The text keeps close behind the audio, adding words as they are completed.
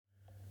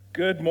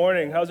Good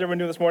morning. How's everyone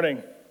doing this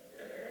morning?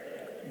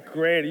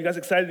 Great. Are you guys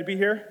excited to be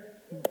here?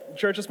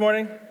 Church this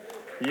morning?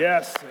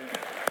 Yes.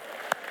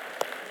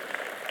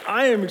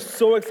 I am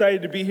so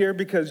excited to be here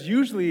because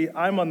usually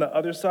I'm on the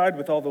other side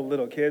with all the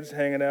little kids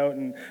hanging out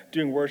and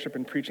doing worship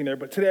and preaching there.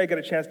 But today I get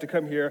a chance to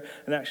come here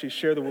and actually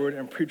share the word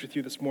and preach with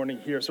you this morning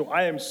here. So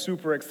I am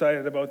super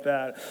excited about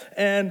that.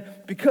 And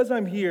because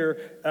I'm here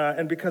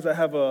and because I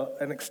have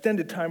an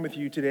extended time with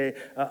you today,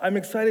 I'm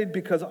excited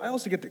because I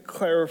also get to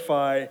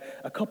clarify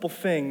a couple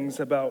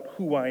things about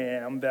who I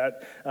am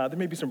that there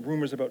may be some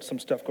rumors about some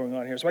stuff going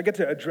on here. So I get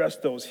to address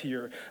those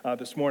here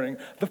this morning.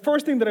 The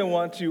first thing that I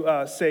want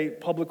to say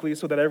publicly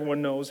so that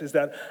everyone knows is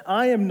that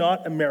I am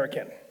not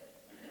American.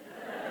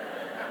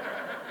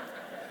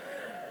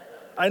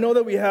 I know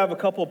that we have a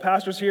couple of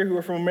pastors here who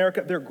are from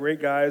America. They're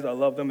great guys. I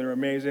love them. They're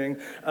amazing.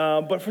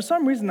 But for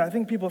some reason, I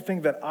think people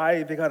think that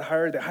they got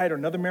hired. They hired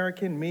another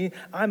American. Me,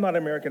 I'm not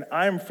American.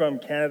 I'm from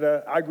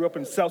Canada. I grew up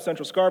in South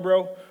Central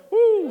Scarborough.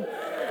 Woo!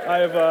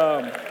 I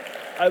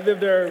lived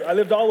there. I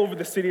lived all over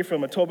the city,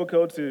 from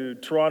Etobicoke to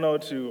Toronto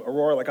to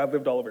Aurora. I've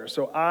lived all over.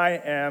 So I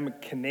am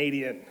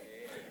Canadian.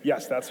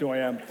 Yes, that's who I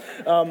am.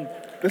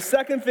 The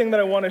second thing that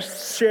I want to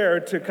share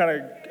to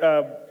kind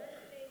of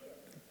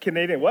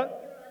Canadian,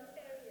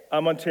 what?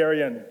 I'm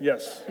Ontarian,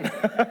 yes.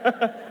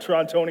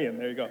 Torontonian,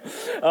 there you go.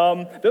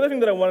 The other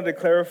thing that I wanted to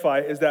clarify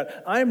is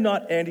that I'm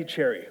not Andy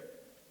Cherry.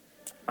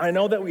 I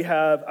know that we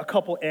have a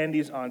couple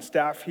Andys on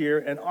staff here,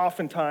 and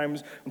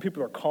oftentimes when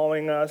people are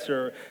calling us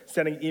or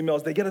sending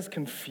emails, they get us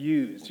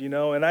confused,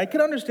 and I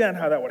can understand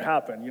how that would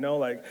happen,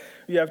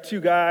 you have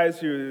two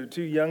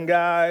young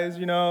guys,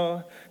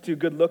 two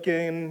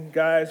good-looking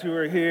guys who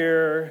are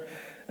here.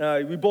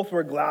 We both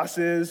wear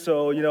glasses,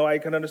 so, I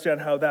can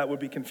understand how that would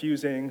be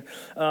confusing.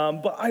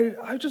 But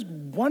I just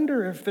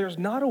wonder if there's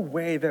not a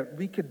way that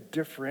we could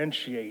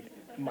differentiate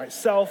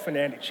myself and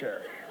Andy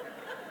Cherry.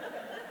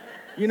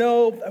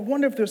 I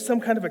wonder if there's some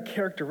kind of a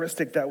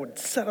characteristic that would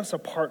set us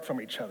apart from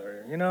each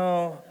other,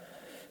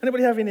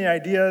 Anybody have any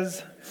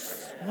ideas?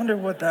 I wonder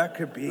what that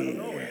could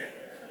be.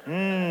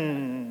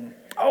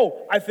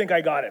 Oh, I think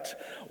I got it.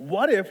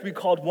 What if we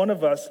called one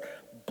of us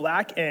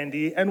Black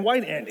Andy and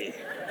White Andy?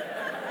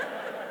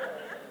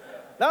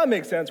 That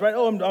makes sense, right?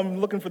 Oh, I'm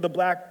looking for the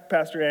black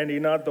Pastor Andy,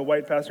 not the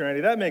white Pastor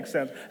Andy. That makes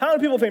sense. How many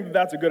people think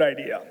that's a good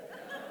idea?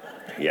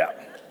 Yeah.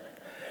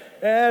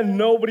 And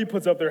nobody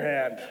puts up their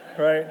hand,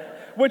 right?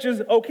 Which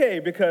is okay,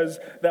 because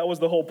that was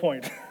the whole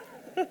point.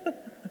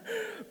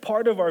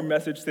 Part of our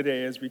message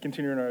today, as we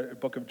continue in our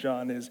book of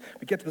John, is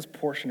we get to this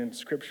portion in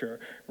Scripture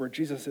where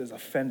Jesus is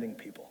offending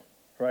people,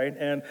 right?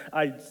 And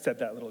I said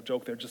that little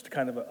joke there just to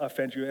kind of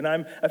offend you, and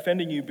I'm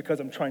offending you because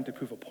I'm trying to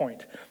prove a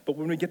point. But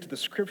when we get to the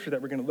Scripture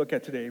that we're going to look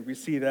at today, we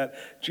see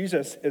that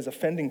Jesus is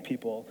offending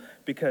people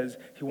because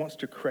he wants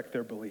to correct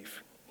their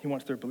belief. He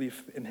wants their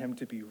belief in him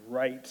to be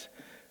right,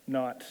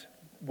 not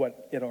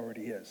what it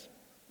already is.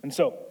 And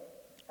so,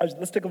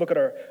 let's take a look at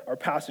our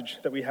passage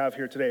that we have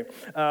here today.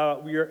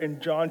 We are in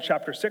John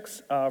chapter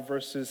 6,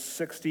 verses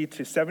 60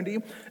 to 70.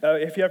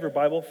 If you have your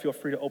Bible, feel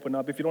free to open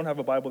up. If you don't have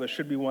a Bible, there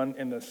should be one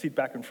in the seat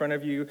back in front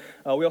of you.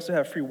 We also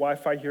have free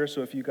Wi-Fi here,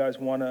 so if you guys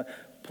want to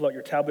pull out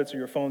your tablets or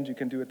your phones, you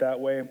can do it that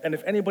way. And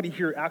if anybody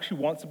here actually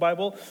wants a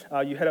Bible,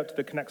 you head out to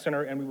the Connect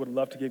Center, and we would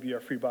love to give you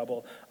a free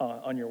Bible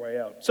on your way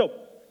out. So,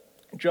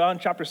 John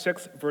chapter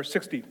 6, verse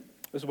 60,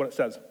 this is what it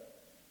says.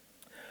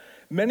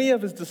 Many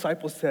of his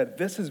disciples said,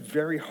 "This is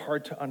very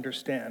hard to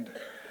understand.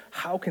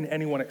 How can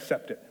anyone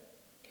accept it?"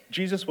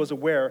 Jesus was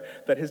aware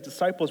that his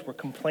disciples were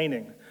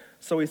complaining,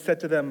 so he said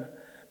to them,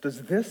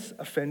 "Does this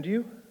offend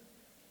you?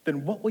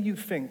 Then what will you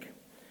think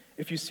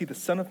if you see the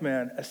Son of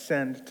Man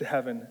ascend to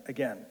heaven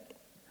again?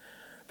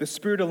 The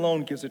Spirit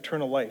alone gives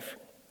eternal life.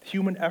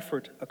 Human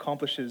effort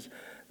accomplishes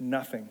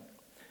nothing.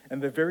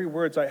 And the very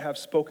words I have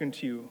spoken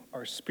to you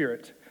are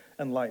spirit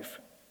and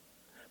life.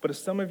 But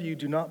some of you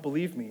do not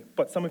believe me.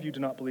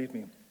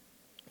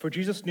 For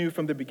Jesus knew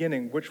from the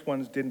beginning which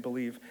ones didn't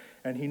believe,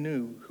 and he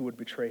knew who would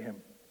betray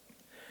him.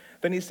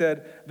 Then he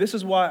said, "This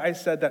is why I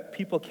said that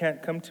people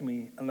can't come to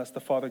me unless the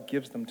Father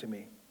gives them to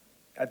me."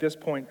 At this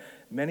point,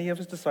 many of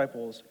his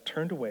disciples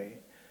turned away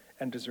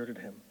and deserted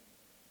him.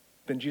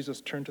 Then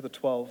Jesus turned to the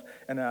 12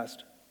 and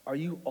asked, "Are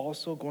you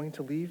also going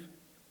to leave?"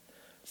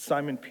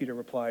 Simon Peter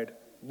replied,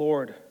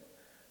 "Lord,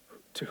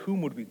 to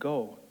whom would we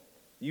go?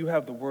 You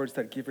have the words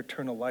that give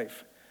eternal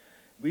life.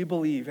 We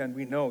believe and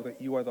we know that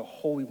you are the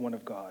Holy One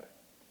of God."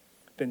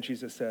 Then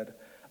Jesus said,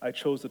 "I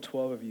chose the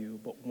 12 of you,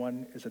 but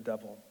one is a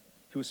devil."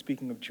 He was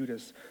speaking of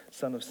Judas,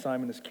 son of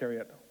Simon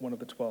Iscariot, one of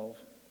the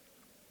 12,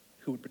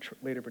 who would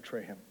later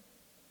betray him.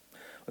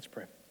 Let's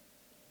pray.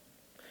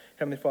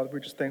 Heavenly Father, we're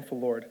just thankful,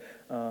 Lord,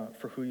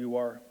 for who you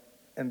are,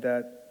 and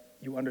that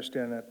you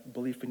understand that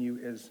belief in you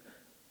is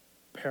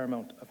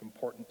paramount of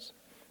importance.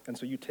 And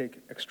so you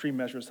take extreme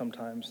measures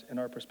sometimes in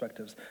our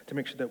perspectives to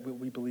make sure that what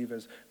we believe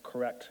is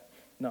correct,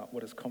 not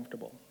what is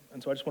comfortable.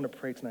 And so I just want to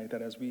pray tonight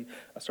that as we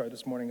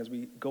this morning, as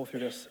we go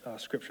through this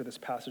scripture, this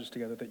passage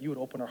together, that you would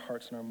open our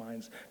hearts and our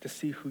minds to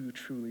see who you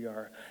truly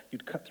are.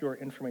 You'd cut through our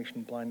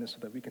information blindness so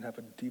that we can have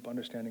a deep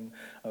understanding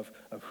of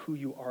who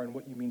you are and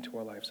what you mean to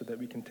our life, so that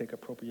we can take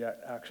appropriate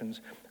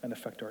actions and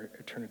affect our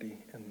eternity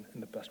in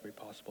the best way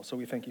possible. So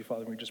we thank you,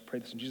 Father, and we just pray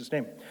this in Jesus'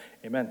 name.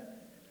 Amen.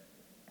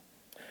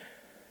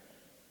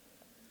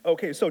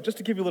 Okay, so just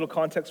to give you a little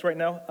context right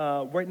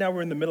now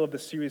we're in the middle of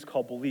this series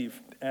called Believe,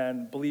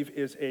 and Believe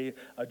is a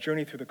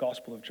journey through the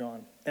Gospel of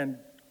John. And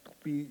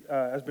we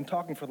have been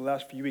talking for the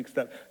last few weeks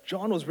that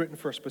John was written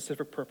for a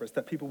specific purpose,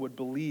 that people would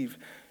believe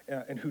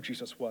in who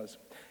Jesus was.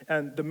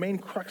 And the main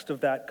crux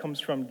of that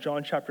comes from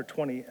John chapter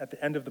 20 at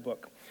the end of the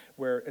book,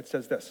 where it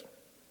says this: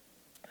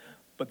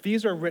 "But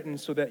these are written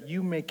so that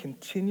you may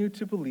continue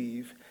to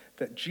believe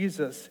that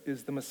Jesus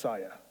is the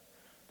Messiah,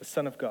 the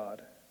Son of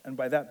God, and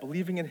by that,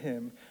 believing in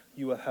him,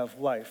 you will have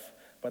life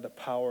by the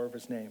power of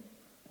his name."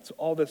 So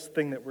all this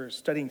thing that we're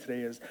studying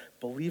today is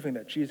believing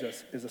that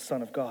Jesus is the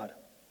Son of God.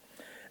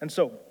 And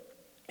so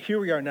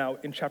here we are now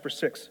in chapter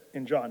 6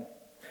 in John.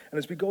 And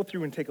as we go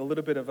through and take a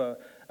little bit of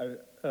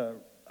a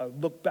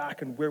look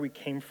back and where we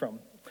came from,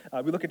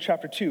 we look at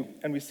chapter 2,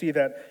 and we see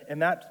that in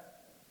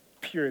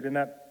that period, in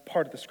that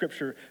part of the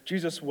scripture,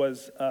 Jesus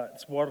was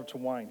it's water to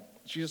wine.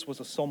 Jesus was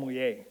a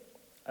sommelier.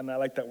 And I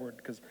like that word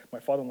because my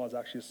father-in-law is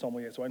actually a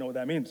sommelier, so I know what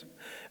that means.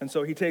 And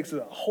so he takes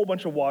a whole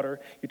bunch of water,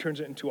 he turns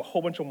it into a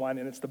whole bunch of wine,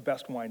 and it's the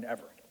best wine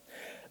ever.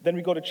 Then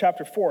we go to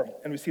chapter 4,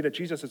 and we see that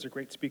Jesus is a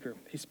great speaker.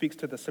 He speaks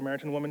to the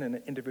Samaritan woman in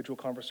an individual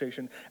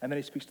conversation, and then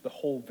he speaks to the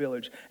whole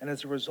village. And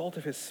as a result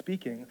of his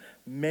speaking,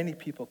 many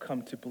people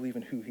come to believe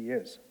in who he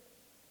is.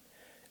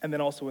 And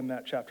then also in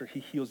that chapter, he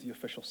heals the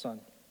official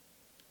son.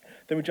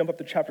 Then we jump up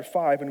to chapter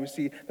 5, and we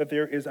see that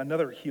there is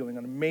another healing,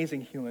 an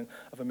amazing healing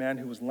of a man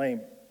who was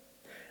lame.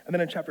 And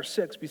then in chapter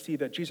 6, we see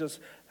that Jesus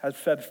has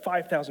fed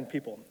 5,000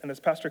 people. And as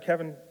Pastor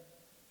Kevin,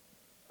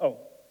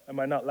 am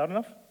I not loud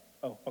enough?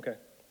 Oh, okay.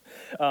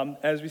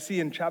 As we see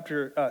in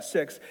chapter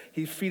 6,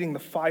 he's feeding the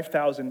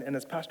 5,000. And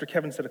as Pastor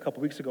Kevin said a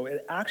couple weeks ago,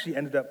 it actually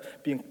ended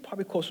up being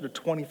probably closer to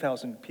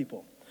 20,000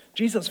 people.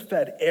 Jesus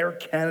fed Air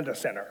Canada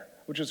Centre,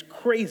 which is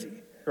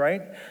crazy,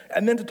 right?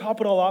 And then to top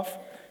it all off,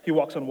 he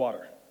walks on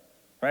water.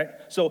 Right?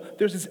 So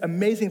there's these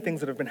amazing things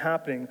that have been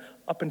happening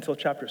up until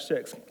chapter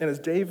 6. And as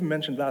Dave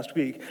mentioned last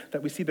week,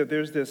 that we see that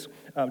there's this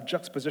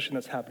juxtaposition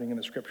that's happening in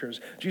the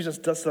scriptures. Jesus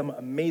does some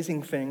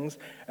amazing things,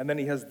 and then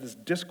he has this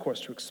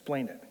discourse to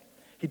explain it.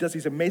 He does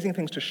these amazing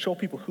things to show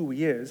people who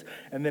he is,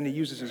 and then he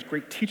uses his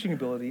great teaching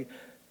ability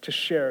to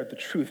share the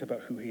truth about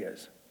who he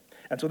is.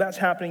 And so that's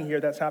happening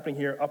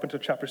here up until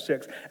chapter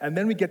 6. And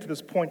then we get to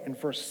this point in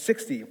verse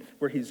 60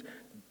 where he's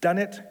done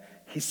it,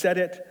 he said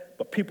it,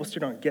 but people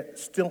still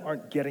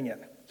aren't getting it.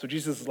 So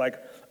Jesus is like,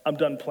 I'm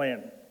done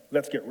playing.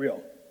 Let's get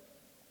real.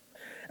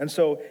 And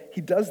so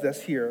he does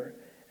this here,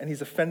 and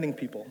he's offending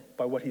people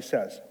by what he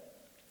says.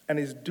 And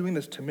he's doing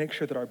this to make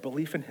sure that our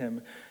belief in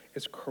him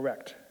is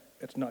correct.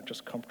 It's not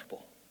just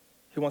comfortable.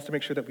 He wants to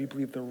make sure that we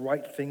believe the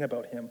right thing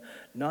about him,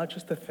 not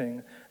just the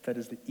thing that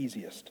is the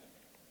easiest.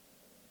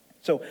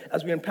 So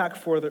as we unpack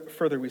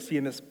further, we see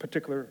in this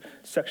particular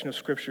section of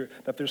Scripture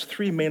that there's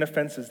three main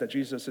offenses that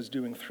Jesus is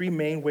doing, three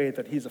main ways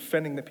that he's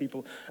offending the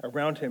people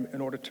around him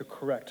in order to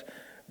correct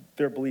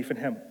their belief in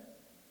him.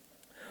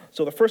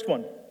 So the first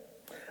one,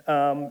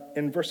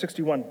 in verse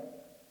 61,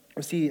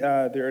 we see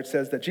there it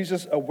says that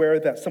Jesus, aware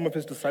that some of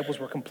his disciples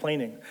were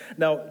complaining.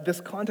 Now, this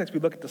context,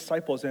 we look at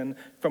disciples, and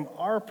from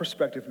our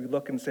perspective, we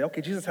look and say, okay,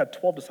 Jesus had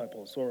 12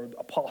 disciples or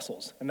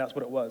apostles, and that's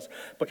what it was.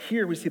 But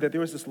here we see that there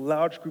was this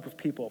large group of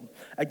people.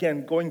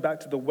 Again, going back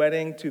to the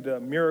wedding, to the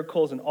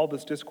miracles, and all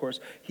this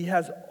discourse, he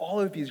has all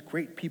of these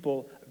great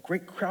people, a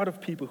great crowd of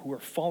people who are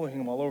following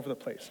him all over the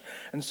place.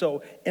 And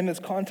so in this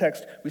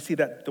context, we see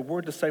that the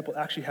word disciple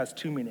actually has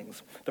two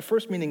meanings. The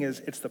first meaning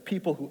is it's the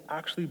people who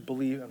actually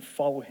believe and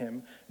follow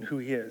him and who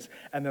he is.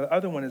 And the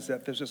other one is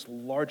that there's this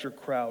larger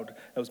crowd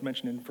that was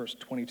mentioned in verse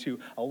 22,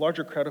 a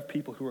larger crowd of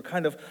people who are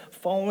kind of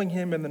following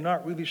him and they're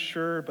not really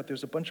sure, but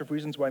there's a bunch of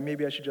reasons why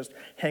maybe I should just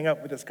hang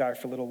out with this guy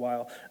for a little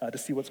while to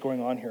see what's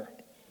going on here.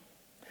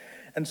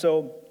 And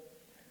so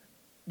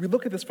we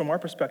look at this from our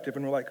perspective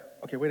and we're like,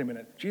 okay, wait a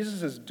minute.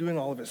 Jesus is doing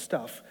all of his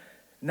stuff.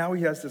 Now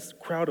he has this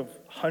crowd of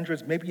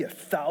hundreds, maybe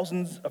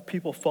thousands of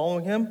people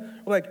following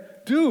him. We're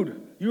like,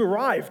 dude, you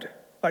arrived.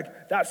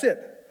 Like, that's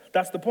it.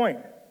 That's the point,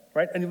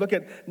 right? And you look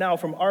at now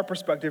from our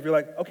perspective, you're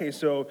like, okay,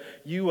 so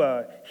you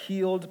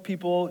healed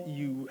people.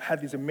 You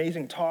had these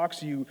amazing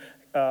talks. You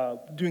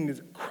doing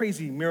these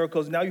crazy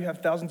miracles. Now you have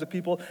thousands of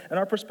people. And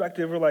our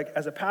perspective, we're like,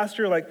 as a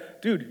pastor,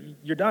 like, dude,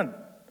 you're done.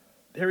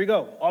 Here we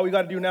go. All we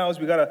got to do now is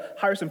we got to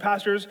hire some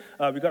pastors.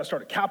 We got to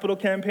start a capital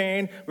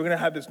campaign. We're going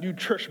to have this new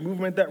church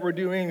movement that we're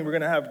doing. We're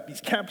going to have these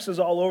campuses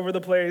all over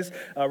the place.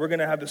 We're going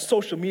to have this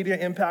social media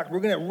impact. We're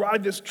going to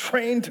ride this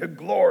train to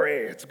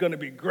glory. It's going to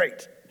be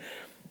great.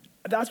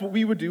 That's what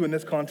we would do in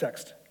this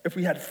context if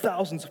we had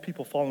thousands of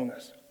people following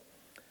us.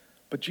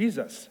 But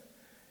Jesus,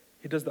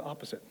 he does the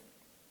opposite.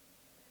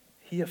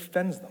 He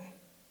offends them.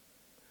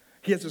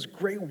 He has this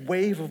great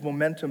wave of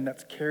momentum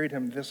that's carried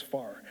him this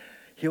far.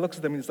 He looks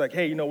at them and he's like,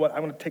 hey, you know what? I'm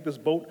going to take this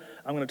boat,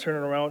 I'm going to turn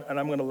it around, and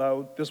I'm going to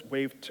allow this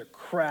wave to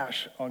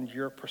crash on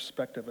your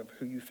perspective of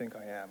who you think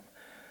I am.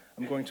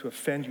 I'm going to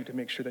offend you to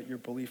make sure that your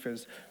belief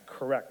is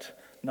correct,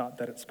 not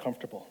that it's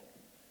comfortable.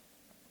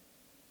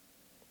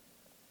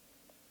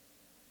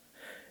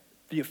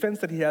 The offense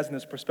that he has in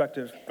this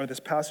perspective, or this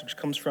passage,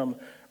 comes from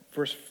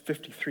verse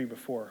 53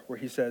 before, where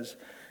he says,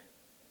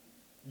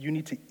 you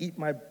need to eat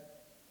my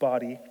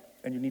body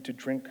and you need to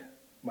drink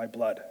my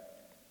blood.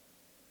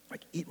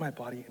 Like, eat my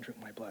body and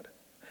drink my blood.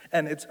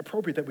 And it's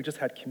appropriate that we just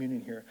had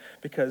communion here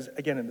because,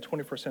 again, in the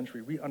 21st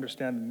century, we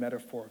understand the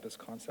metaphor of this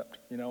concept,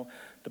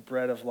 the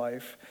bread of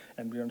life,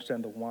 and we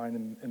understand the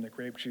wine and the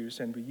grape juice,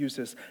 and we use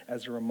this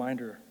as a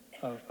reminder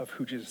of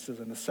who Jesus is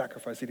and the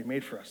sacrifice that he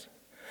made for us.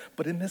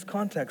 But in this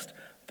context,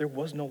 there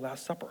was no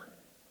Last Supper.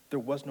 There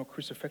was no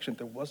crucifixion.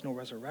 There was no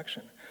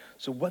resurrection.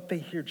 So what they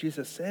hear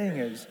Jesus saying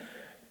is,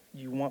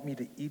 you want me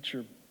to eat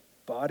your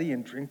body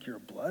and drink your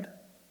blood?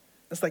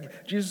 It's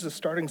like Jesus is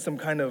starting some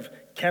kind of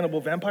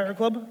cannibal vampire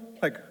club.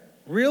 Like,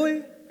 really?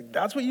 Like,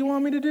 that's what you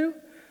want me to do?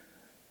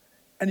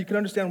 And you can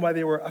understand why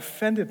they were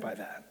offended by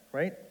that,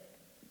 right?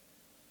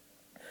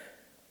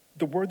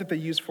 The word that they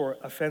use for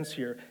offense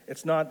here,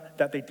 it's not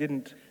that they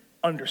didn't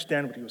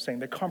understand what he was saying.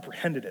 They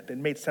comprehended it. It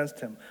made sense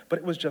to him. But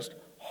it was just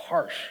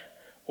harsh,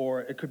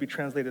 or it could be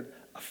translated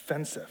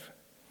offensive.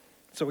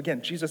 So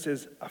again, Jesus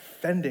is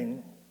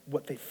offending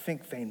what they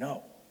think they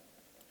know.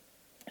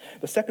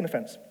 The second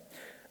offense,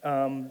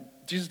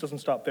 Jesus doesn't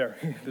stop there.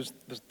 There's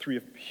three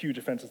huge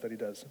offenses that he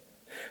does.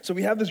 So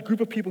we have this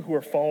group of people who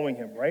are following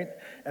him, right?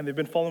 And they've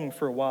been following him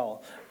for a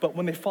while. But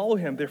when they follow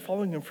him, they're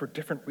following him for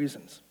different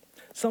reasons.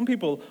 Some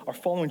people are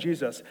following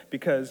Jesus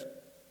because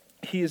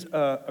he's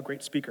a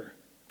great speaker.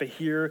 They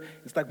hear,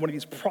 it's like one of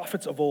these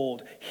prophets of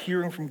old,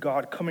 hearing from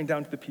God, coming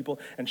down to the people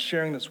and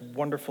sharing this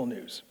wonderful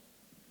news.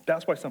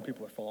 That's why some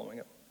people are following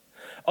him.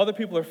 Other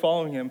people are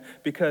following him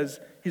because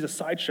he's a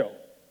sideshow.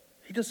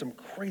 He does some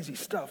crazy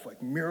stuff,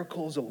 like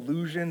miracles,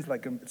 illusions,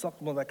 it's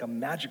more like a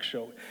magic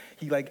show.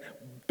 He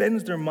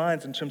bends their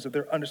minds in terms of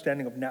their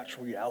understanding of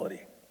natural reality.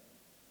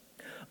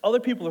 Other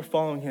people are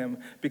following him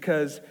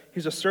because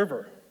he's a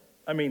server.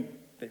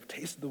 They've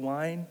tasted the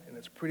wine, and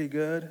it's pretty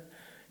good.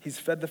 He's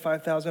fed the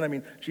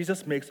 5,000.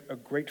 Jesus makes a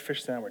great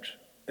fish sandwich.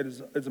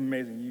 It's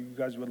amazing. You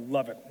guys would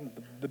love it.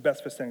 The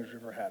best fish sandwich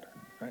you've ever had,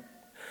 right?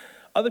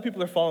 Other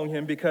people are following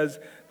him because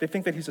they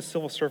think that he's a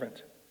civil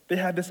servant. They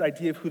have this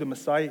idea of who the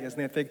Messiah is,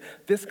 and they think,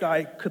 this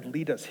guy could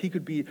lead us. He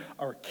could be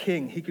our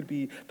king. He could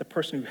be the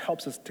person who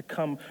helps us to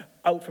come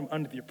out from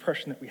under the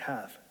oppression that we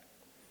have.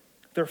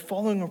 They're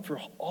following him for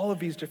all of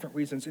these different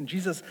reasons, and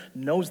Jesus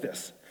knows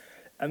this.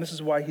 And this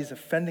is why he's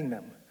offending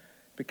them,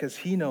 because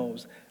he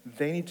knows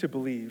they need to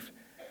believe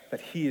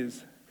that he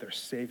is their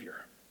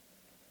Savior.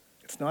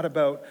 It's not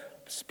about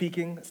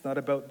speaking. It's not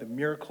about the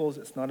miracles.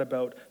 It's not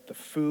about the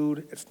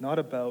food. It's not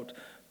about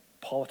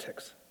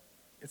politics.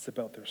 It's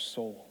about their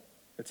soul.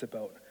 It's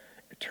about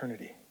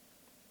eternity.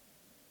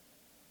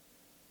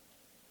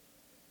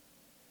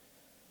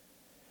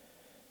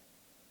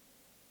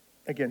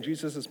 Again,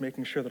 Jesus is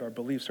making sure that our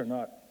beliefs are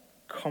not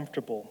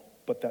comfortable,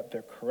 but that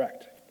they're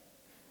correct.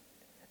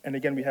 And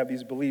again, we have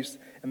these beliefs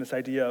and this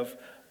idea of,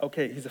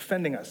 okay, he's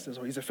offending us.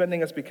 So he's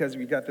offending us because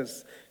we got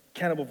this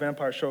cannibal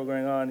vampire show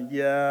going on.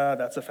 Yeah,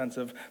 that's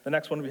offensive. The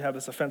next one, we have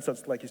this offense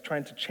that's like he's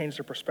trying to change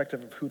their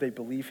perspective of who they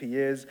believe he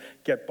is,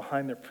 get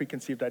behind their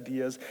preconceived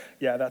ideas.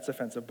 Yeah, that's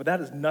offensive. But that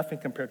is nothing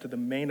compared to the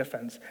main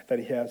offense that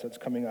he has that's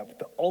coming up,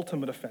 the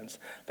ultimate offense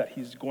that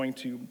he's going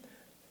to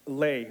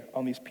lay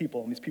on these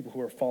people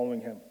who are following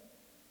him.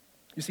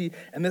 You see,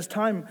 in this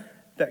time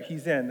that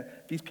he's in,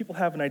 these people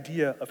have an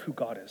idea of who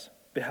God is.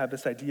 They have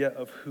this idea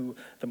of who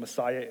the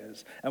Messiah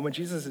is. And when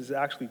Jesus is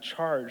actually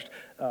charged,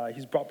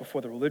 he's brought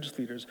before the religious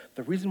leaders.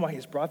 The reason why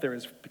he's brought there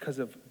is because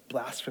of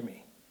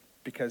blasphemy,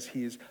 because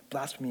he is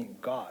blaspheming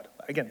God.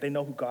 Again, they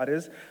know who God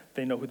is.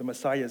 They know who the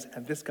Messiah is.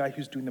 And this guy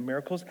who's doing the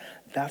miracles,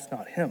 that's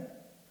not him,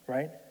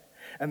 right?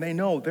 And they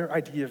know their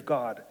idea of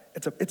God,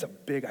 it's a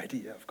big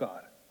idea of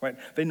God, right?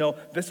 They know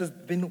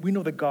we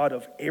know the God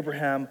of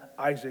Abraham,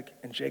 Isaac,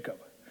 and Jacob.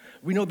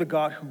 We know the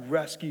God who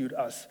rescued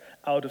us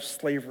out of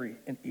slavery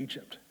in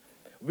Egypt.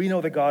 We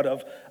know the God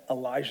of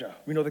Elijah.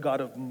 We know the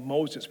God of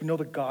Moses. We know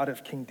the God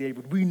of King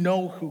David. We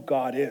know who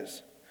God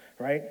is,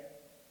 right?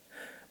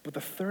 But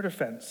the third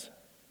offense,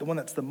 the one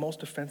that's the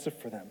most offensive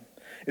for them,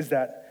 is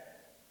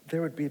that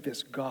there would be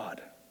this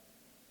God,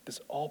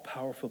 this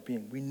all-powerful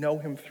being. We know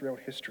him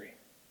throughout history.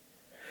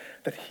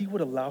 That he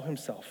would allow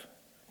himself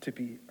to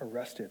be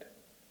arrested,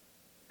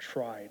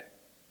 tried,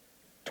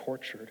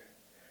 tortured,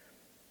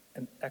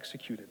 and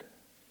executed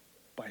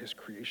by his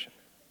creation.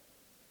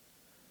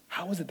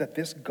 How is it that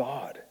this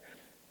God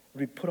would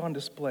be put on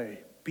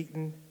display,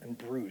 beaten and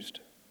bruised,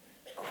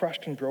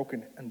 crushed and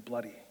broken and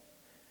bloody?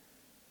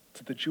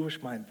 To the Jewish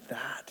mind,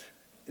 that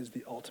is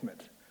the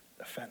ultimate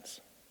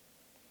offense.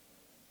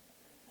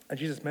 And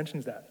Jesus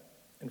mentions that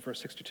in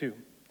verse 62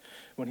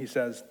 when he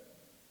says,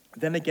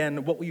 "Then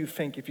again, what will you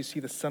think if you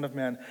see the Son of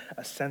Man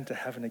ascend to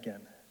heaven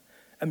again?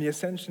 And the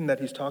ascension that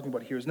he's talking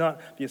about here is not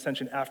the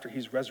ascension after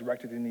he's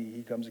resurrected and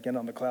he comes again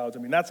on the clouds. I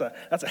mean, that's a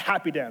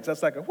happy dance.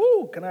 That's like,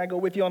 whoo, can I go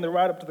with you on the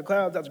ride up to the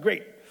clouds? That's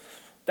great.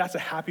 That's a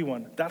happy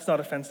one. That's not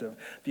offensive.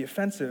 The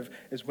offensive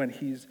is when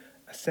he's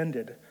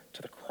ascended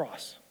to the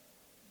cross,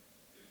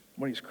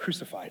 when he's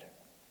crucified.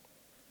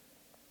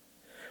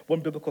 One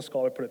biblical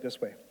scholar put it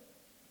this way.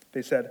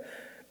 They said,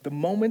 the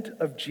moment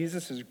of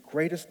Jesus'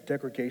 greatest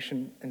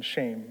degradation and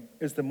shame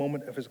is the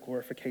moment of his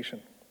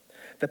glorification.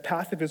 The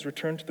path of his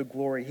return to the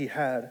glory he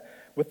had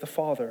with the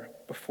Father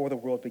before the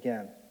world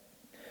began.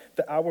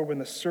 The hour when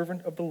the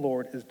servant of the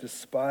Lord is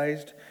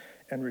despised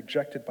and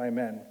rejected by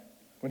men,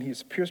 when he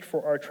is pierced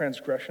for our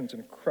transgressions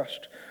and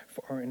crushed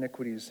for our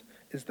iniquities,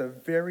 is the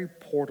very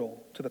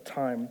portal to the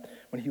time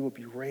when he will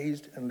be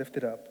raised and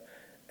lifted up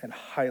and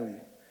highly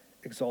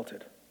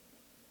exalted.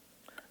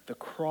 The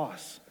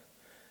cross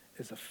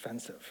is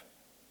offensive.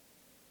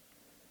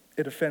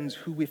 It offends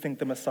who we think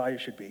the Messiah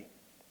should be.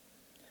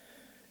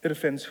 It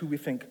offends who we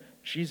think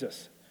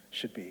Jesus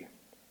should be.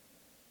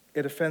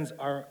 It offends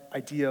our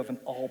idea of an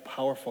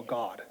all-powerful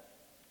God.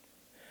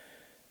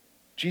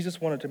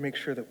 Jesus wanted to make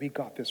sure that we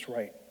got this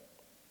right.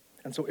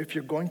 And so if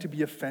you're going to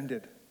be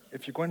offended,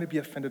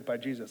 by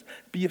Jesus,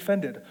 be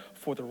offended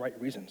for the right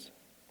reasons.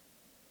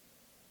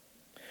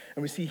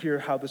 And we see here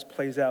how this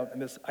plays out in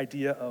this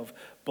idea of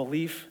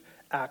belief,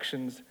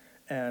 actions,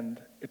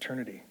 and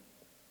eternity.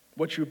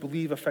 What you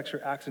believe affects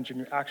your actions, and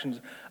your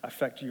actions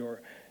affect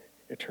your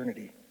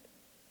eternity.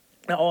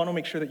 Now, I want to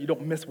make sure that you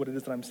don't miss what it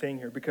is that I'm saying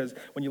here, because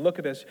when you look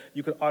at this,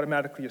 you could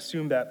automatically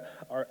assume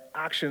that our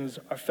actions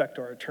affect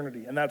our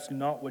eternity, and that's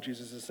not what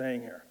Jesus is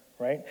saying here,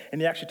 right?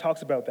 And he actually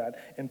talks about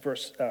that in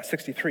verse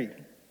 63,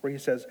 where he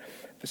says,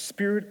 the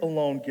Spirit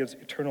alone gives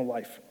eternal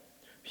life.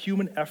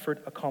 Human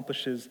effort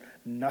accomplishes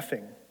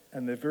nothing,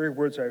 and the very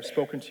words I have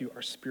spoken to you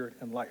are spirit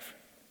and life.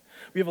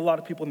 We have a lot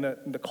of people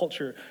in the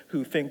culture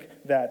who think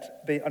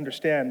that they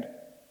understand.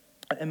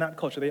 In that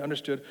culture, they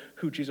understood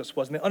who Jesus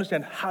was, and they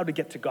understand how to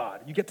get to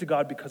God. You get to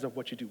God because of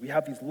what you do. We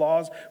have these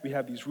laws, we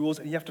have these rules,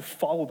 and you have to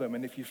follow them.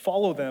 And if you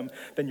follow them,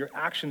 then your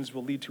actions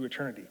will lead to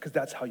eternity, because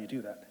that's how you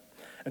do that.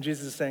 And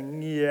Jesus is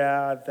saying,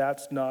 yeah,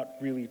 that's not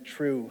really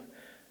true.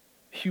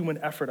 Human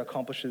effort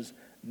accomplishes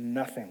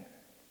nothing.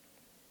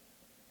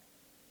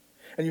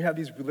 And you have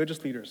these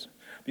religious leaders.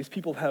 These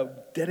people have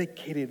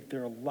dedicated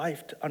their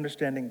life to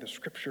understanding the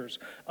scriptures,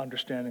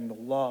 understanding the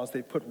laws.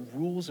 They put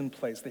rules in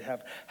place. They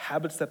have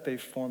habits that they've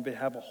formed. They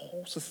have a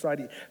whole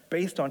society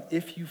based on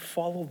if you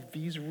follow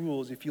these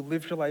rules, if you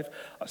live your life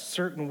a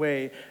certain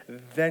way,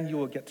 then you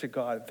will get to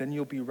God. Then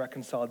you'll be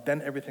reconciled.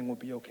 Then everything will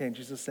be okay. And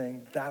Jesus is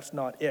saying, that's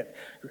not it.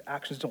 Your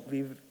actions don't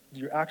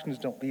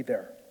lead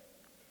there.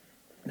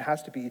 It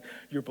has to be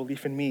your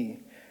belief in me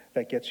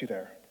that gets you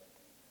there.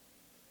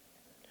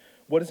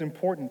 What is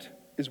important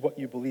is what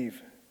you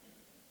believe.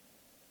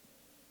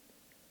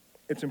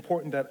 It's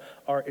important that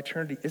our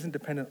eternity isn't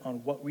dependent on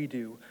what we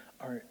do.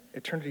 Our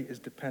eternity is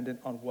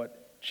dependent on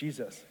what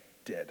Jesus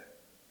did.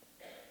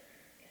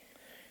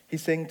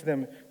 He's saying to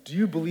them, do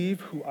you believe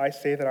who I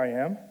say that I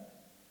am?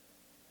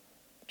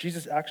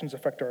 Jesus' actions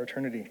affect our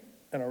eternity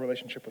and our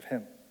relationship with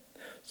him.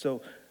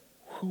 So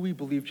who we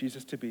believe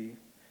Jesus to be,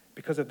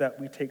 because of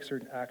that, we take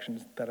certain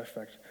actions that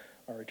affect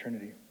our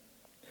eternity.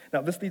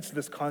 Now, this leads to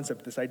this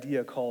concept, this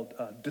idea called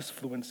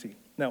disfluency.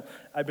 Now,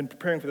 I've been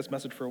preparing for this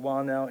message for a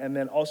while now, and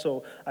then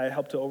also I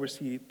help to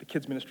oversee the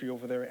kids' ministry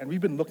over there, and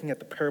we've been looking at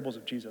the parables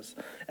of Jesus.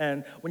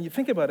 And when you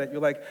think about it,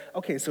 you're like,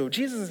 okay, so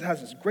Jesus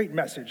has this great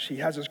message. He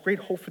has this great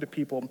hope for the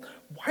people.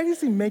 Why does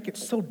he make it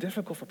so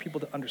difficult for people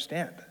to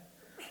understand?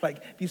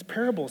 Like, these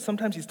parables,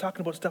 sometimes he's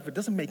talking about stuff that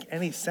doesn't make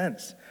any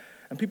sense.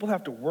 And people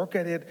have to work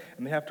at it,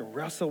 and they have to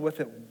wrestle with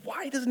it.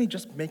 Why doesn't he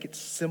just make it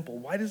simple?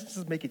 Why doesn't he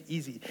just make it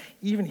easy?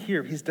 Even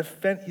here, he's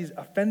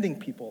offending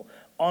people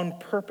on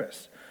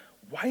purpose.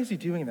 Why is he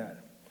doing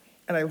that?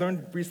 And I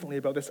learned recently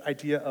about this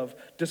idea of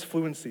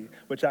disfluency,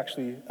 which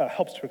actually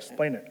helps to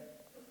explain it.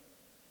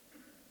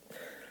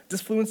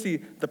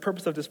 Disfluency, the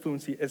purpose of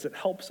disfluency is it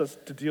helps us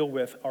to deal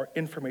with our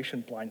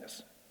information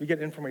blindness. We get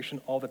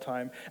information all the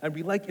time, and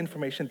we like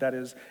information that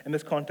is, in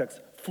this context,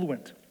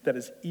 fluent, that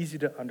is easy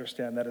to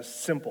understand, that is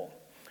simple.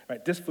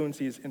 Right?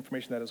 Disfluency is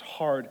information that is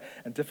hard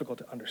and difficult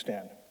to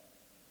understand.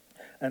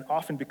 And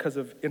often because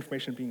of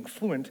information being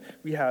fluent,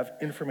 we have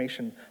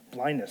information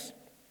blindness.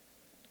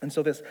 And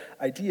so this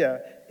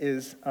idea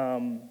is,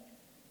 when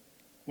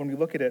we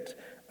look at it,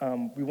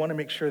 we want to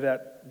make sure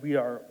that we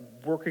are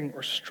working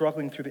or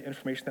struggling through the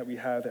information that we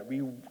have, that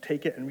we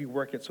take it and we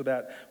work it so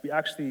that we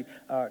actually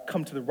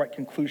come to the right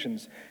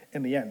conclusions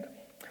in the end.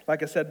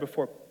 Like I said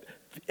before,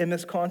 in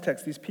this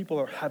context, these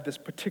people have this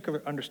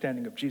particular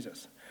understanding of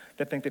Jesus.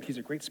 They think that he's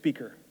a great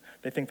speaker.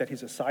 They think that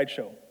he's a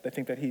sideshow. They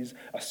think that he's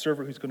a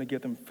server who's going to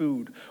give them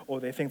food, or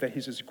they think that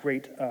he's this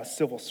great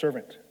civil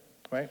servant,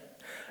 right?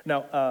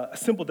 Now, a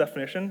simple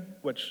definition,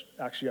 which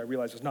actually I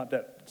realize is not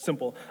that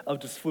simple, of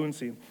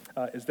disfluency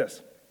is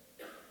this.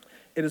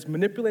 It is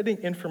manipulating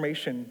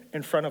information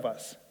in front of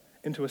us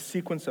into a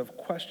sequence of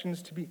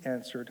questions to be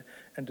answered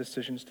and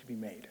decisions to be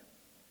made.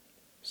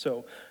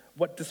 So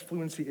What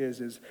disfluency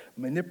is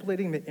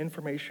manipulating the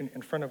information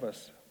in front of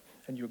us,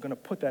 and you're going to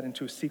put that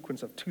into a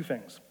sequence of two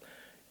things.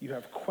 You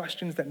have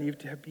questions that need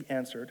to be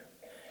answered,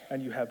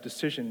 and you have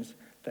decisions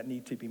that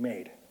need to be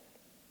made.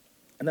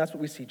 And that's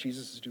what we see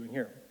Jesus is doing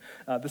here.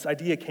 This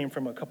idea came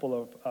from a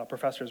couple of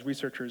professors,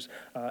 researchers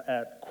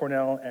at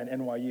Cornell and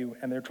NYU,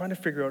 and they're trying to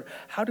figure out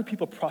how do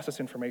people process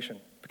information?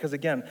 Because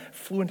again,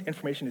 fluent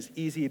information is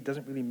easy, it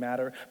doesn't really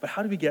matter, but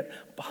how do we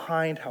get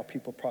behind how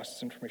people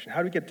process information? How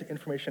do we get to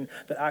information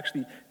that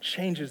actually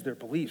changes their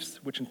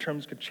beliefs, which in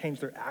terms could change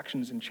their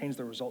actions and change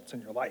their results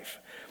in your life?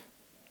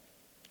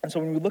 And so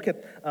when we look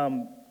at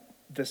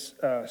this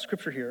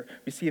scripture here,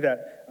 we see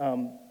that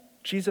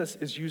Jesus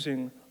is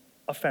using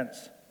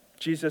offense.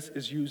 Jesus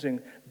is using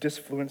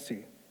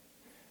disfluency.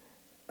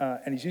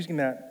 And he's using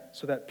that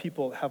so that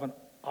people have an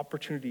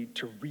opportunity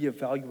to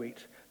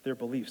reevaluate their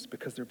beliefs,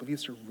 because their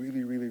beliefs are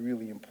really, really,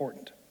 really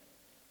important.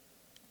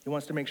 He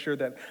wants to make sure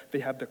that they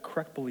have the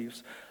correct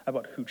beliefs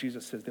about who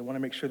Jesus is. They want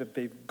to make sure that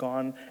they've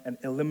gone and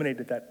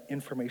eliminated that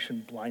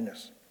information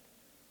blindness.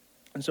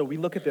 And so we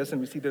look at this and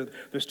we see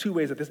there's two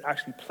ways that this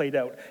actually played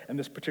out in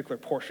this particular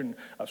portion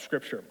of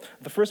Scripture.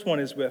 The first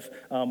one is with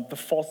the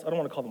false, I don't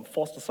want to call them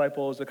false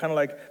disciples. They're kind of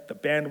like the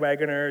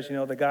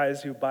bandwagoners, the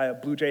guys who buy a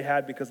Blue Jay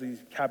hat because they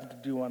happen to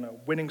do on a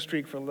winning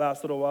streak for the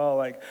last little while.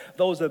 Like,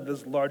 those are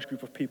this large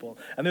group of people.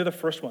 And they're the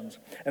first ones.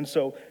 And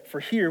so for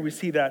here, we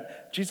see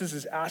that Jesus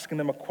is asking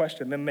them a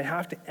question. Then they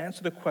have to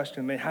answer the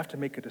question. They have to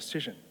make a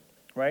decision,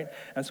 right?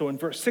 And so in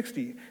verse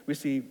 60, we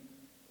see...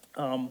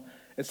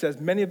 it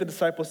says, many of the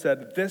disciples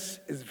said, "This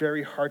is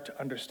very hard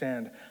to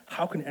understand.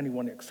 How can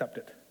anyone accept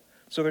it?"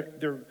 So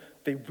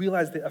they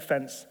realize the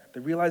offense,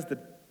 they realize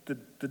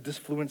the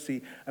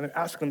disfluency, and they're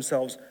asking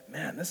themselves,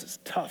 man, this is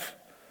tough.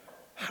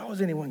 How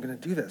is anyone going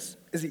to do this?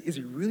 Is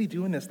he really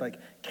doing this like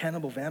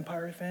cannibal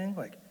vampire thing?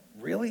 Like,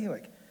 really?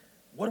 Like,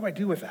 what do I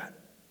do with that?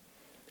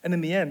 And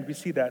in the end, we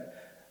see that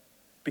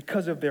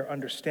because of their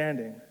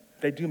understanding,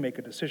 they do make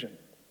a decision.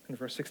 In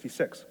verse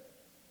 66.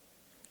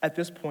 At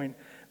this point,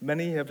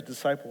 many of the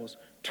disciples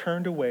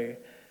turned away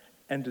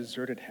and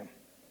deserted him.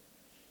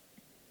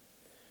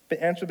 They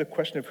answered the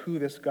question of who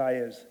this guy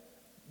is.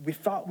 We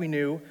thought we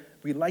knew.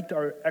 We liked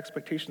our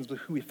expectations of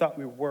who we thought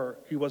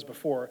he was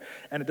before,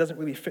 and it doesn't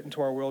really fit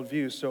into our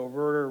worldview, so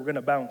we're going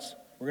to bounce.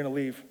 We're going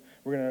to leave.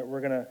 We're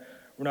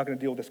not going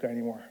to deal with this guy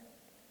anymore.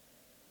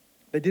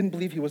 They didn't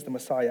believe he was the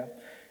Messiah,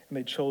 and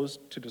they chose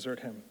to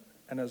desert him,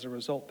 and as a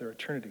result, their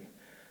eternity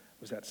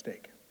was at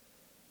stake.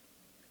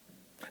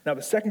 Now,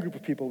 the second group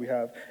of people we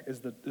have is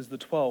the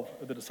 12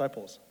 of the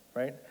disciples,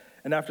 right?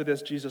 And after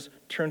this, Jesus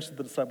turns to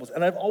the disciples.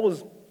 And I've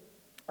always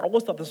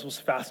thought this was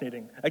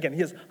fascinating. Again, he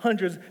has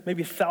hundreds,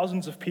 maybe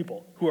thousands of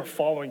people who are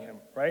following him,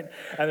 right?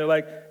 And they're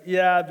like,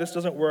 yeah, this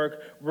doesn't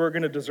work. We're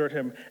going to desert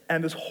him.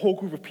 And this whole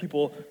group of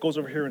people goes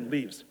over here and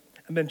leaves.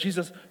 And then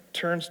Jesus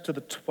turns to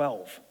the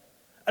 12.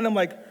 And I'm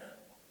like,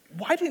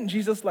 why didn't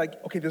Jesus,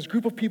 okay, this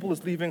group of people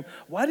is leaving.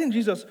 Why didn't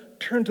Jesus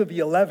turn to the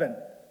 11?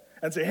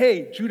 And say,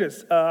 hey,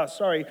 Judas,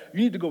 sorry, you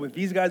need to go with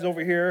these guys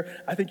over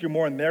here. I think you're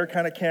more in their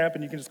kind of camp,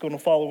 and you can just go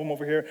and follow them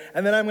over here.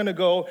 And then I'm going to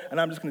go,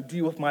 and I'm just going to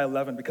deal with my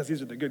 11 because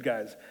these are the good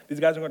guys. These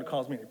guys aren't going to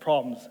cause me any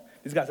problems.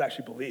 These guys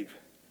actually believe.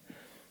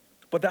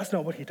 But that's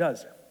not what he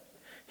does.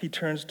 He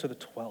turns to the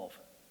 12.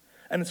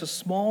 And it's a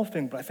small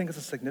thing, but I think it's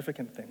a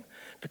significant thing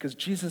because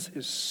Jesus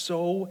is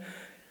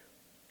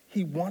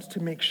he wants to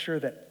make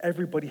sure that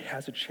everybody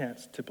has a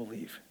chance to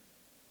believe,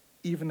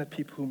 even the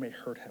people who may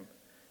hurt him.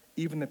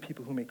 Even the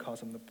people who may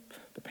cause him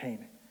the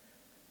pain.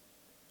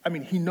 I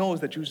mean, he knows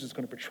that Judas is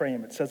going to betray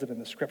him. It says it in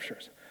the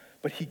scriptures.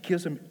 But he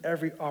gives him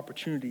every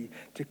opportunity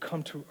to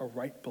come to a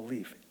right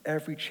belief,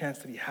 every chance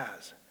that he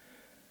has.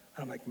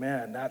 And I'm like,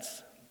 man,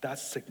 that's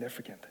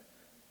significant.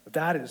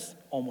 That is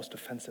almost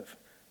offensive,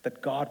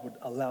 that God would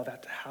allow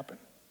that to happen.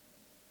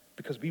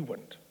 Because we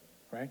wouldn't,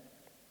 right?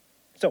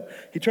 So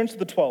he turns to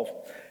the 12.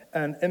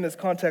 And in this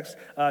context,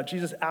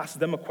 Jesus asks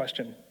them a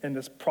question in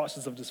this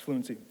process of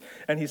disfluency.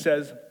 And he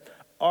says,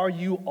 are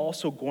you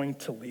also going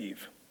to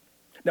leave?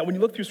 Now, when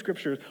you look through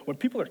scripture, when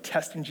people are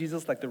testing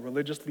Jesus, like the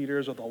religious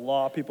leaders or the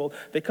law people,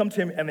 they come to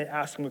him and they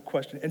ask him a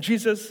question. And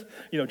Jesus,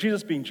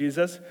 Jesus being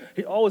Jesus,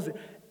 he always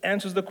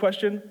answers the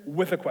question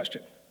with a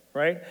question,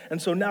 right?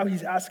 And so now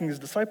he's asking his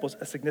disciples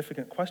a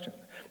significant question.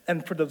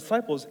 And for the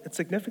disciples, it's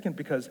significant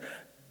because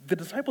the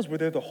disciples were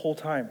there the whole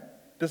time.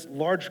 This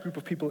large group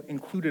of people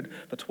included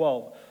the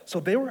 12.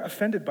 So they were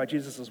offended by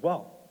Jesus as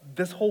well.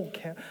 This whole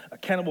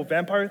cannibal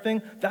vampire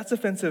thing, that's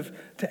offensive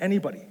to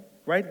anybody,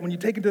 right? When you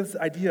take into this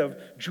idea of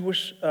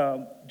Jewish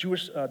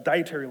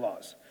dietary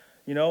laws,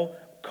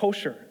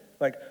 kosher,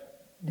 like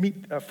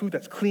meat, food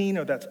that's clean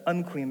or that's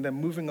unclean, the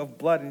moving of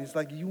blood, and he's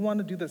like, you want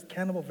to do this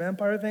cannibal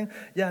vampire thing?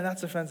 Yeah,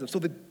 that's offensive. So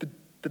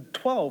the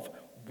 12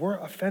 were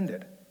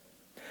offended.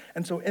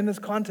 And so in this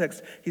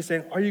context, he's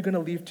saying, are you going to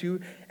leave too?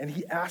 And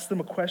he asked them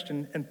a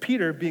question. And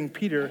Peter, being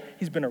Peter,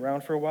 he's been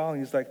around for a while. And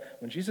he's like,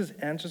 when Jesus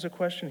answers a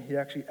question, he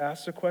actually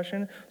asks a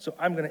question. So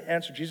I'm going to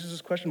answer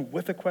Jesus' question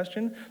with a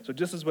question. So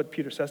this is what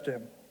Peter says to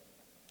him.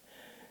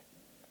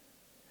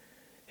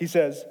 He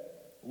says,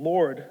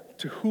 Lord,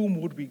 to whom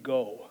would we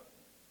go?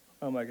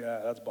 I'm like,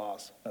 yeah, that's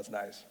boss. That's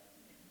nice.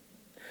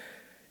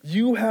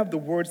 You have the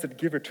words that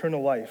give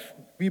eternal life.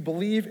 We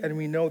believe and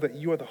we know that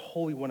you are the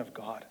Holy One of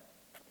God.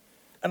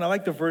 And I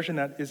like the version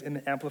that is in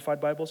the Amplified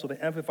Bible. So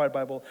the Amplified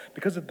Bible,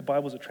 because the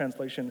Bible is a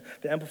translation,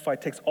 the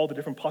Amplified takes all the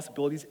different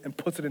possibilities and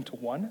puts it into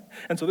one.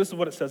 And so this is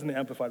what it says in the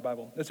Amplified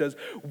Bible. It says,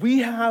 we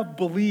have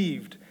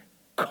believed,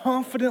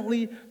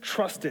 confidently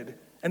trusted,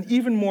 and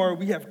even more,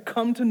 we have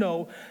come to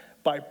know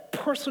by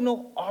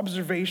personal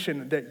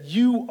observation that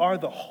you are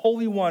the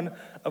Holy One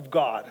of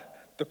God,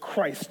 the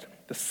Christ,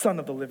 the Son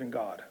of the living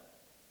God.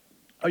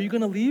 Are you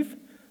going to leave?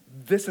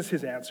 This is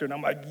his answer. And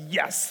I'm like,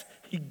 yes,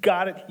 he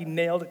got it. He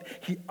nailed it.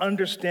 He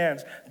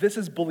understands. This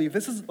is belief.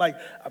 This is like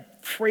a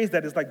phrase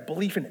that is like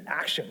belief in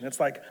action. It's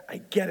like, I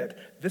get it.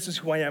 This is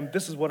who I am.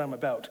 This is what I'm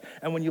about.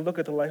 And when you look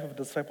at the life of the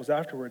disciples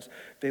afterwards,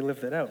 they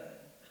lived it out.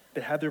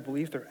 They had their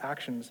belief, their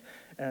actions,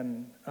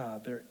 and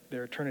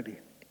their eternity.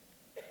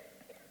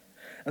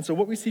 And so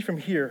what we see from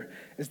here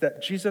is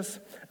that Jesus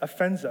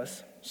offends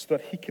us so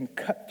that he can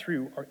cut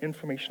through our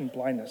information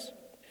blindness,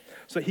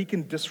 so that he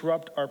can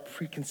disrupt our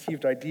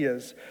preconceived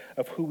ideas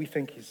of who we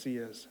think he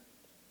is.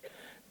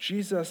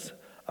 Jesus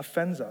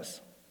offends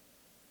us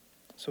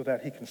so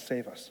that he can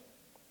save us,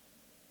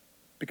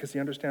 because he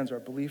understands our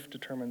belief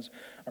determines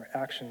our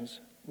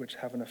actions, which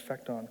have an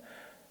effect on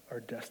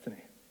our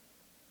destiny.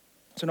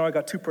 So now I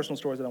got two personal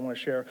stories that I want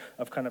to share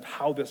of kind of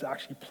how this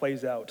actually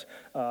plays out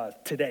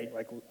today,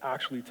 like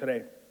actually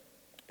today.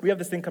 We have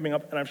this thing coming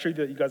up, and I'm sure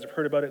that you guys have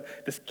heard about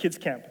it, this kids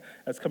camp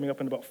that's coming up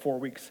in about 4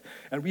 weeks.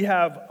 And we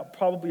have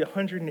probably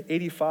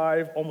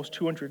 185, almost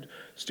 200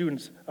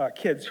 students,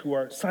 kids who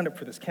are signed up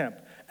for this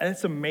camp. And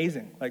it's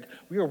amazing. Like,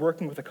 we are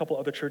working with a couple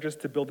other churches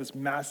to build this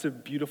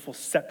massive, beautiful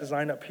set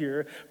design up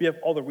here. We have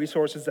all the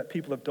resources that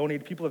people have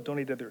donated. People have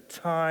donated their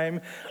time.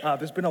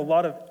 There's been a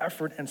lot of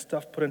effort and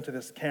stuff put into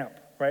this camp,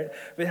 right?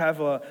 They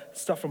have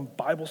stuff from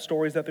Bible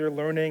stories that they're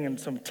learning and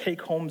some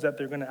take-homes that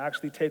they're going to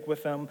actually take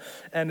with them.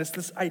 And it's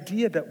this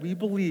idea that we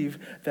believe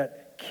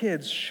that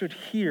kids should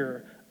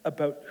hear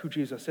about who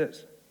Jesus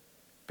is.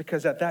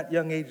 Because at that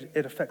young age,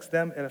 it affects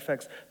them, it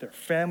affects their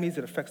families,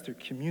 it affects their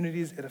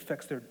communities, it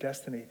affects their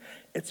destiny.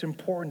 It's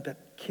important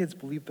that kids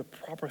believe the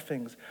proper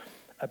things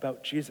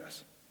about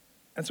Jesus.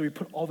 And so we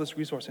put all this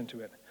resource into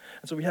it.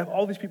 And so we have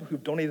all these people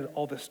who've donated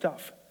all this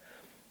stuff.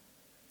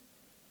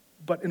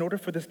 But in order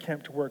for this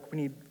camp to work, we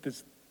need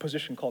this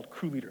position called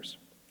crew leaders,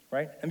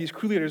 right? And these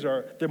crew leaders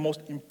are the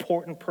most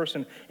important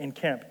person in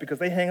camp because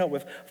they hang out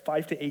with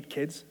 5 to 8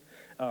 kids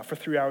for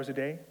 3 hours a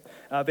day.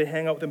 They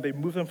hang out with them. They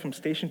move them from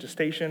station to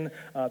station.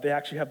 They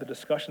actually have the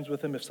discussions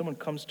with them. If someone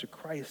comes to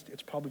Christ,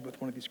 it's probably with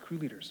one of these crew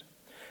leaders.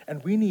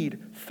 And we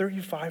need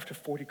 35 to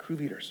 40 crew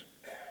leaders.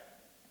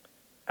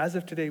 As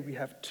of today, we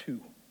have 2.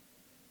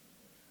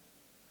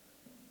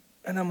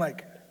 And I'm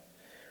like,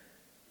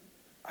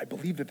 I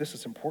believe that this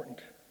is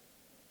important.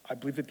 I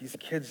believe that these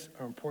kids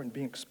are important,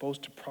 being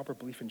exposed to proper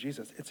belief in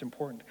Jesus. It's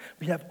important.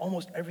 We have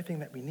almost everything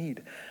that we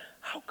need.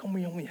 How come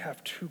we only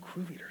have 2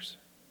 crew leaders?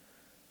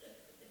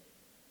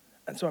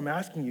 And so I'm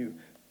asking you,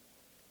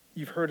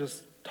 you've heard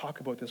us talk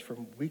about this for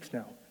weeks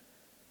now.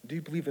 Do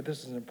you believe that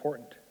this is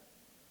important?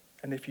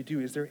 And if you do,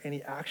 is there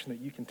any action that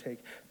you can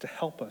take to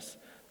help us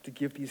to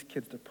give these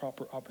kids the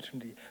proper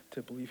opportunity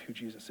to believe who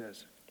Jesus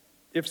is?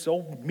 If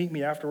so, meet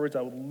me afterwards.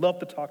 I would love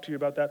to talk to you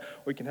about that,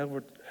 or you can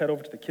head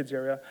over to the kids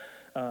area,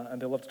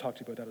 and they'll love to talk to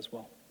you about that as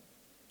well.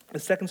 The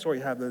second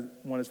story I have, the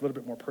one is a little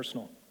bit more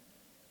personal.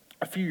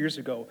 A few years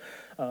ago,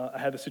 I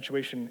had a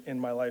situation in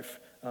my life.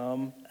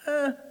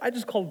 I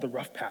just called it the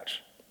rough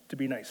patch, to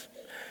be nice.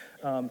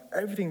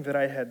 Everything that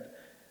I had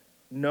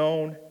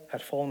known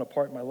had fallen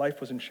apart. My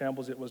life was in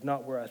shambles. It was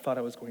not where I thought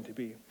I was going to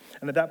be.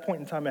 And at that point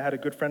in time, I had a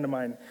good friend of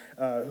mine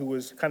who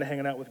was kind of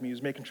hanging out with me. He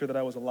was making sure that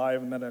I was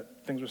alive and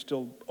that things were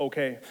still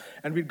okay.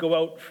 And we'd go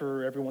out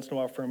for every once in a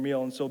while for a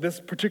meal. And so this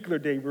particular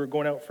day, we were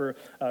going out for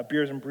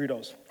beers and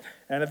burritos.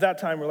 And at that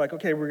time, we're like,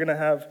 okay, we're going to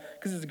have,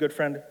 because he's a good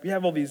friend, we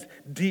have all these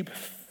deep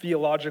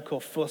theological,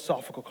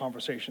 philosophical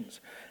conversations.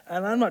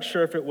 And I'm not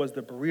sure if it was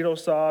the burrito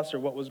sauce or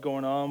what was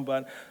going on,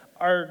 but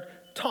our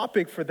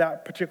topic for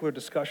that particular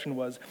discussion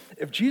was,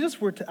 if Jesus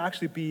were to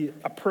actually be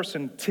a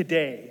person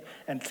today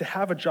and to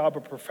have a job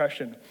or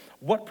profession,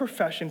 what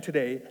profession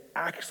today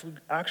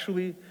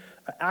actually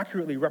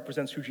accurately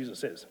represents who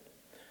Jesus is?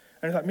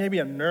 And I thought maybe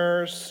a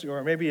nurse,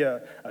 or maybe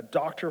a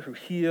doctor who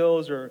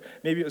heals, or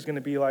maybe it was going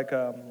to be like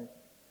a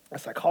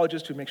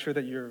psychologist to make sure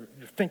that you're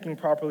thinking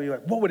properly.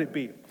 Like, what would it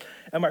be?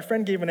 And my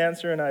friend gave an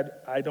answer, and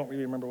I don't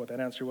really remember what that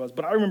answer was,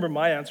 but I remember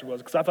my answer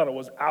was, because I thought it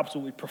was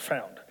absolutely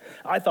profound.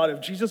 I thought if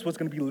Jesus was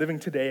going to be living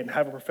today and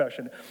have a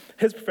profession,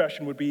 his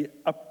profession would be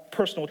a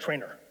personal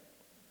trainer.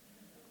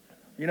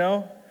 You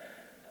know?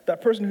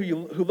 That person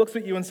who looks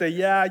at you and say,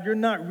 yeah, you're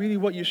not really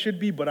what you should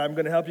be, but I'm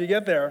going to help you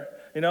get there.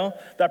 You know?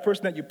 That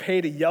person that you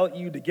pay to yell at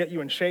you to get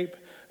you in shape,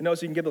 you know,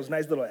 so you can get those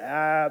nice little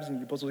abs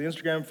and you post those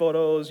Instagram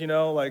photos, you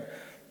know, like,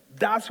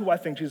 that's who I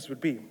think Jesus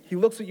would be. He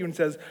looks at you and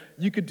says,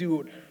 you can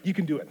do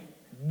it.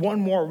 One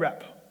more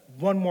rep,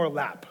 one more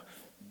lap.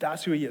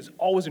 That's who he is,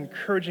 always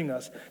encouraging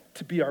us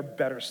to be our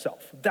better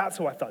self. That's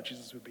who I thought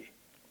Jesus would be.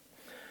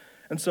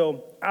 And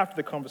so after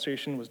the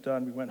conversation was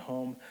done, we went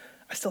home.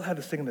 I still had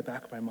this thing in the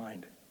back of my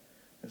mind.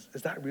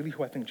 Is that really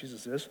who I think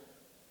Jesus is?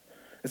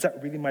 Is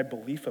that really my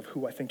belief of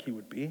who I think he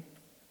would be?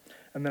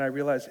 And then I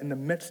realized in the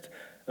midst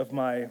of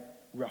my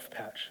rough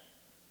patch,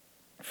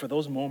 for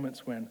those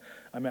moments when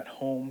I'm at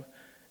home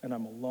and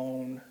I'm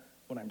alone,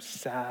 when I'm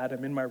sad,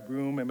 I'm in my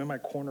room, I'm in my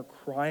corner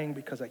crying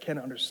because I can't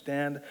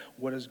understand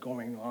what is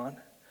going on.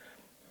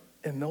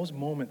 In those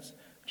moments,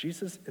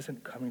 Jesus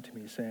isn't coming to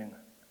me saying,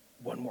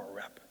 one more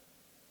rep.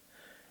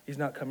 He's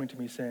not coming to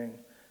me saying,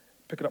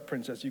 pick it up,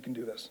 princess, you can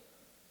do this.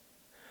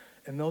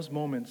 In those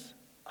moments,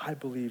 I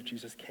believe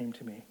Jesus came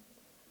to me.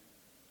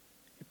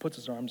 He puts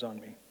his arms on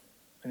me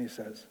and he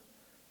says,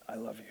 I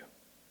love you.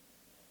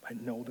 I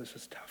know this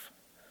is tough,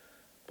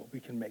 but we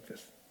can make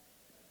this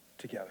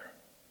together.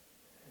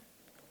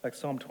 Like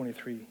Psalm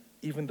 23,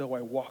 even though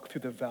I walk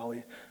through the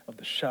valley of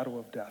the shadow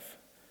of death,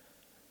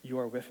 you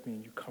are with me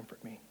and you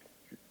comfort me.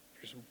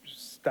 Your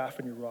staff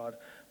and your rod,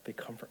 they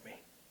comfort me.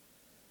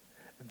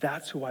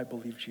 That's who I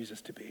believe Jesus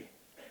to be.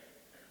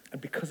 And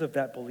because of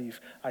that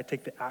belief, I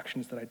take the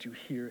actions that I do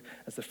here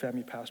as the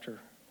family pastor,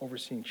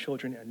 overseeing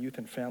children and youth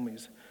and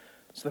families,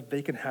 so that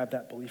they can have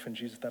that belief in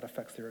Jesus that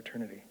affects their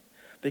eternity.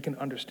 They can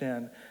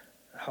understand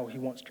how he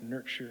wants to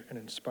nurture and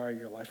inspire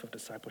your life of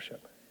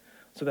discipleship,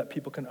 so that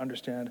people can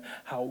understand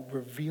how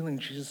revealing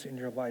Jesus in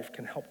your life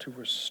can help to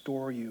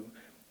restore you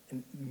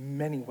in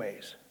many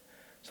ways,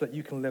 so that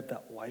you can live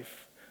that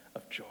life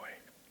of joy.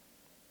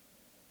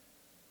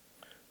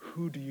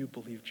 Who do you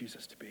believe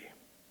Jesus to be?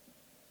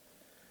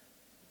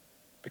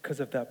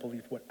 Because of that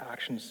belief, what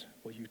actions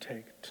will you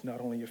take to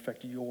not only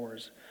affect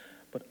yours,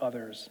 but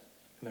others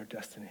and their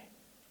destiny?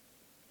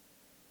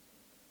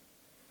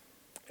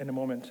 In a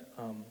moment,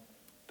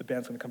 the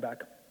band's going to come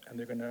back, and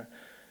they're going to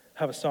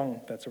have a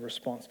song that's a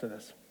response to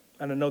this.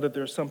 And I know that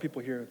there are some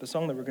people here, the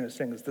song that we're going to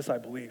sing is This I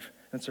Believe.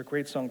 And it's a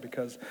great song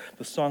because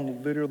the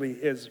song literally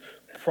is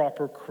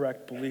proper,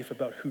 correct belief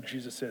about who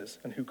Jesus is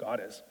and who God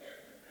is.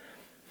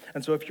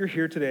 And so if you're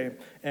here today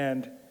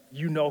and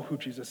you know who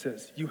Jesus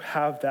is, you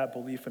have that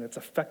belief and it's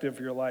effective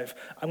in your life,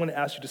 I'm going to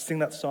ask you to sing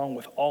that song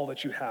with all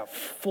that you have.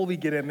 Fully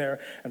get in there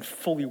and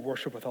fully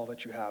worship with all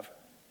that you have.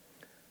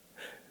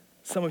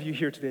 Some of you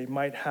here today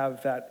might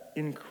have that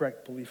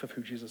incorrect belief of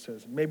who Jesus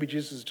is. Maybe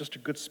Jesus is just a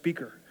good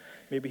speaker.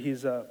 Maybe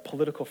he's a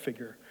political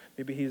figure.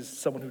 Maybe he's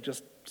someone who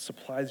just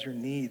supplies your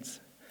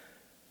needs.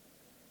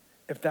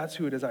 If that's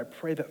who it is, I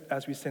pray that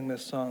as we sing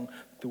this song,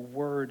 the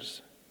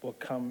words will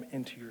come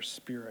into your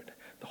spirit.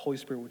 The Holy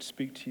Spirit would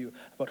speak to you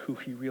about who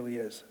he really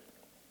is.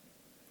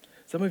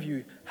 Some of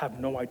you have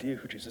no idea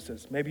who Jesus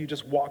is. Maybe you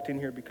just walked in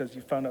here because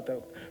you found out that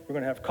we're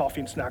going to have coffee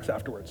and snacks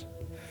afterwards.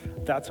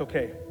 That's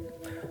okay.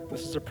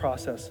 This is a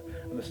process,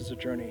 and this is a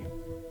journey.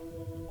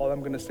 All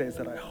I'm going to say is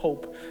that I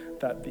hope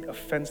that the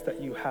offense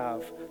that you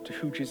have to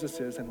who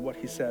Jesus is and what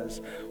he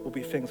says will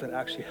be things that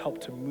actually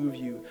help to move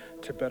you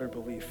to better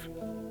belief,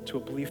 to a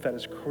belief that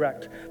is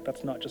correct,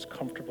 that's not just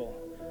comfortable,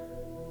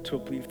 to a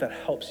belief that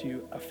helps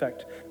you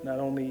affect not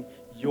only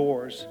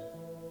yours,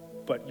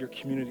 but your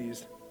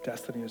community's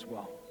destiny as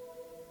well.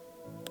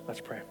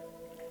 Let's pray.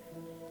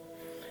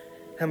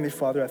 Heavenly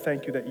Father, I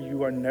thank you that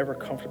you are never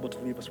comfortable to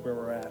leave us where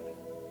we're at.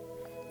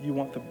 You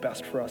want the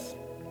best for us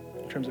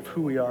in terms of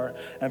who we are,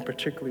 and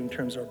particularly in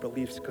terms of our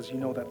beliefs, because you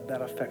know that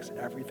that affects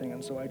everything.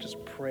 And so I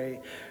just pray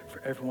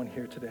for everyone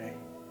here today.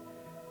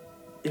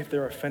 If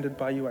they're offended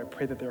by you, I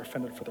pray that they're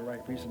offended for the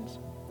right reasons.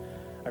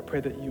 I pray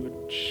that you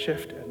would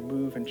shift and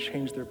move and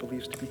change their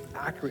beliefs to be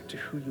accurate to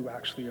who you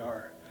actually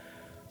are,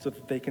 so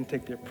that they can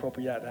take the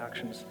appropriate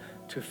actions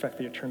to affect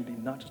the eternity,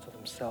 not just of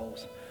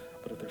themselves,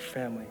 but of their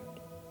family,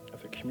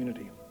 of their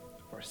community,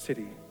 of our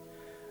city,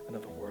 and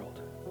of the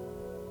world.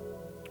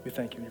 We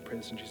thank you and we pray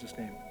this in Jesus'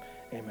 name.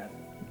 Amen.